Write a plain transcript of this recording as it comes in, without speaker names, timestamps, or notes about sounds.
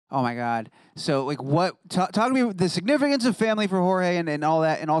Oh my God! So like, what? Talk to me about the significance of family for Jorge and all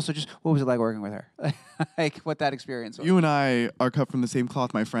that, and also just what was it like working with her? Like what that experience was. You and I are cut from the same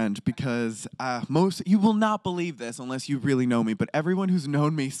cloth, my friend, because you will not believe this unless you really know me, but everyone who's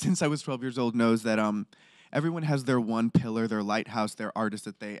known me since I was 12 years old knows that everyone has their one pillar, their lighthouse, their artist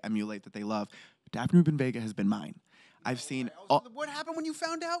that they emulate, that they love. Daphne Rubin-Vega has been mine. I've seen. What happened when you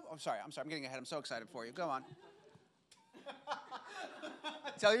found out? I'm sorry. I'm getting ahead. I'm so excited for you. Go on.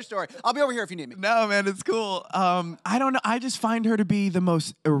 Tell your story. I'll be over here if you need me. No, man, it's cool. I don't know. I just find her to be the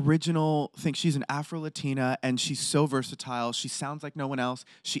most original thing. She's an Afro-Latina, and she's so versatile. She sounds like no one else.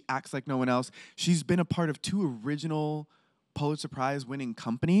 She acts like no one else. She's been a part of 2 original Pulitzer Prize-winning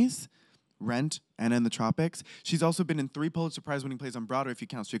companies, Rent and In the Tropics. She's also been in 3 Pulitzer Prize-winning plays on Broadway, if you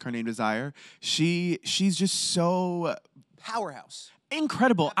count Streetcar Named Desire. She's just so... Powerhouse.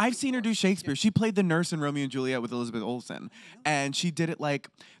 Incredible. I've seen her do Shakespeare. She played the nurse in Romeo and Juliet with Elizabeth Olsen. And she did it like,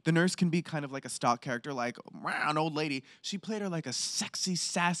 the nurse can be kind of like a stock character, like an old lady. She played her like a sexy,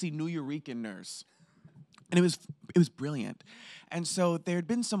 sassy New Yorican nurse. And it was brilliant. And so there had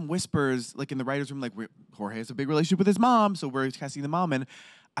been some whispers, like in the writer's room, like Jorge has a big relationship with his mom, so we're casting the mom. And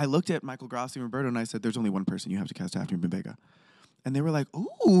I looked at Michael Grassi and Roberto and I said, there's only one person you have to cast, Daphne Rubin-Vega. And they were like,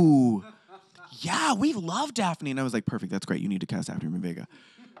 ooh. Yeah, we love Daphne. And I was like, perfect, that's great. You need to cast Daphne Rubin-Vega.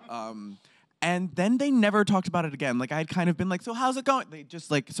 And then they never talked about it again. Like, I had kind of been like, so how's it going? They just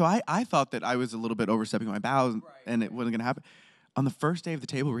like, so I thought that I was a little bit overstepping my bounds and it wasn't going to happen. On the first day of the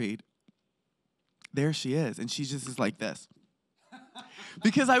table read, there she is. And she just is like this.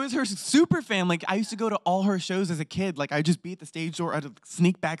 Because I was her super fan. Like, I used to go to all her shows as a kid. Like, I'd just be at the stage door. I'd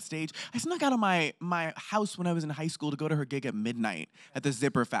sneak backstage. I snuck out of my house when I was in high school to go to her gig at midnight at the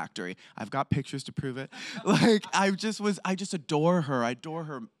Zipper Factory. I've got pictures to prove it. Like, I just adore her. I adore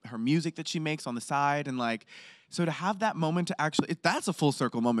her music that she makes on the side. And, like, so to have that moment to actually, that's a full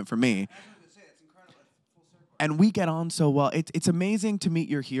circle moment for me. And we get on so well. It's amazing to meet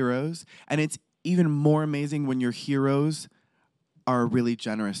your heroes. And it's even more amazing when your heroes are really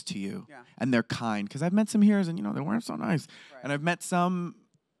generous to you and they're kind. Because I've met some heroes and, they weren't so nice. Right. And I've met some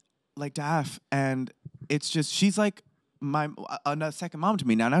like Daphe, and it's just, she's like a second mom to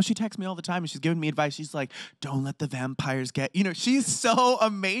me now. Now she texts me all the time and she's giving me advice. She's like, don't let the vampires get, she's so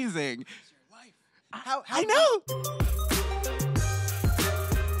amazing. It's your life. I know.